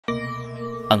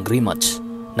ang rematch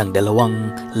ng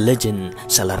dalawang legend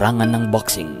sa larangan ng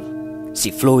boxing,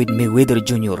 si Floyd Mayweather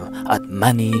Jr. at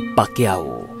Manny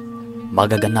Pacquiao.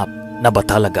 Magaganap na ba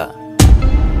talaga?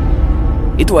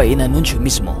 Ito ay inanunsyo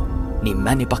mismo ni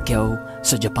Manny Pacquiao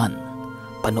sa Japan.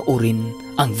 Panoorin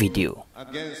ang video.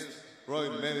 Against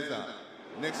Floyd Mayweather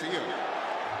next year.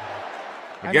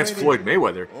 Against Floyd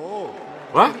Mayweather? Oh,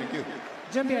 What? thank you.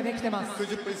 Could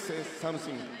you please say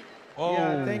something? Oh.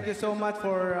 Yeah, thank you so much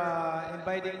for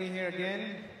inviting me here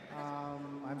again.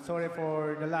 I'm sorry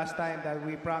for the last time that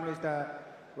we promised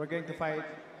that we're going to fight.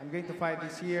 I'm going to fight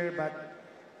this year, but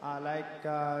like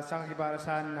Sang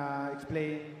Hibara-san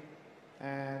explained,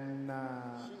 and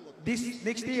this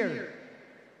next year,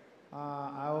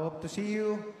 I hope to see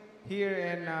you here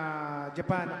in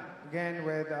Japan again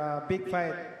with a big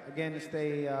fight against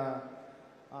a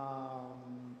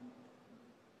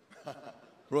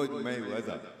Floyd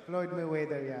Mayweather. Floyd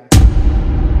Mayweather, yeah.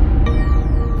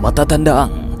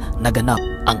 Matatandaang naganap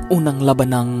ang unang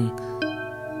laban ng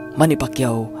Manny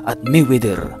Pacquiao at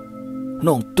Mayweather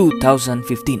noong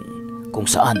 2015 kung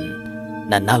saan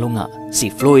nanalo nga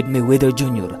si Floyd Mayweather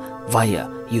Jr.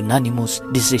 via unanimous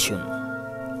decision.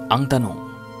 Ang tanong,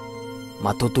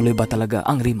 matutuloy ba talaga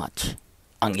ang rematch?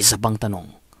 Ang isa pang tanong,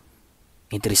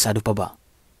 interesado pa ba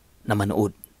na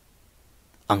manood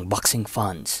ang boxing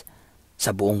fans sa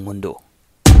buong mundo?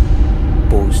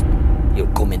 Post your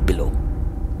comment below.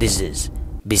 This is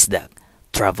Bisdak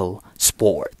Travel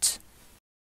Sports.